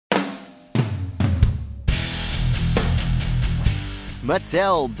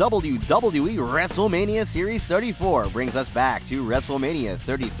Mattel WWE WrestleMania Series 34 brings us back to WrestleMania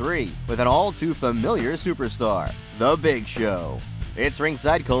 33 with an all-too-familiar superstar, The Big Show. It's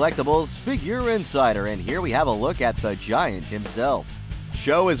Ringside Collectibles Figure Insider, and here we have a look at the Giant himself.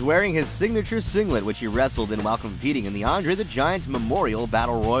 Show is wearing his signature singlet, which he wrestled in while competing in the Andre the Giant Memorial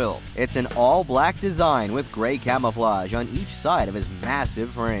Battle Royal. It's an all-black design with gray camouflage on each side of his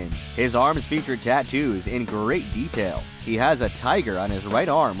massive frame. His arms feature tattoos in great detail. He has a tiger on his right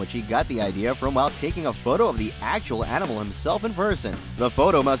arm, which he got the idea from while taking a photo of the actual animal himself in person. The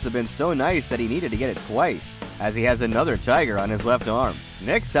photo must have been so nice that he needed to get it twice, as he has another tiger on his left arm.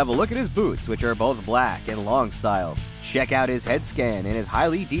 Next, have a look at his boots, which are both black and long-styled. Check out his head scan and is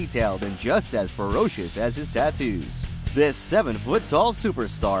highly detailed and just as ferocious as his tattoos. This 7-foot-tall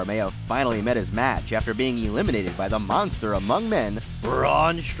superstar may have finally met his match after being eliminated by the monster among men,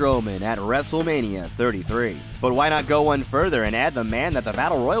 Braun Strowman, at WrestleMania 33. But why not go one further and add the man that the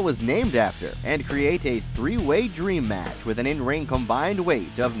Battle Royal was named after, and create a 3-way dream match with an in-ring combined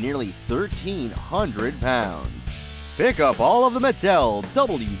weight of nearly 1,300 pounds. Pick up all of the Mattel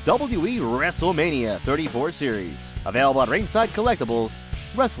WWE WrestleMania 34 series, available at Ringside Collectibles,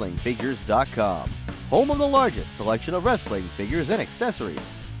 WrestlingFigures.com, home of the largest selection of wrestling figures and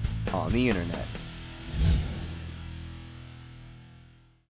accessories on the internet.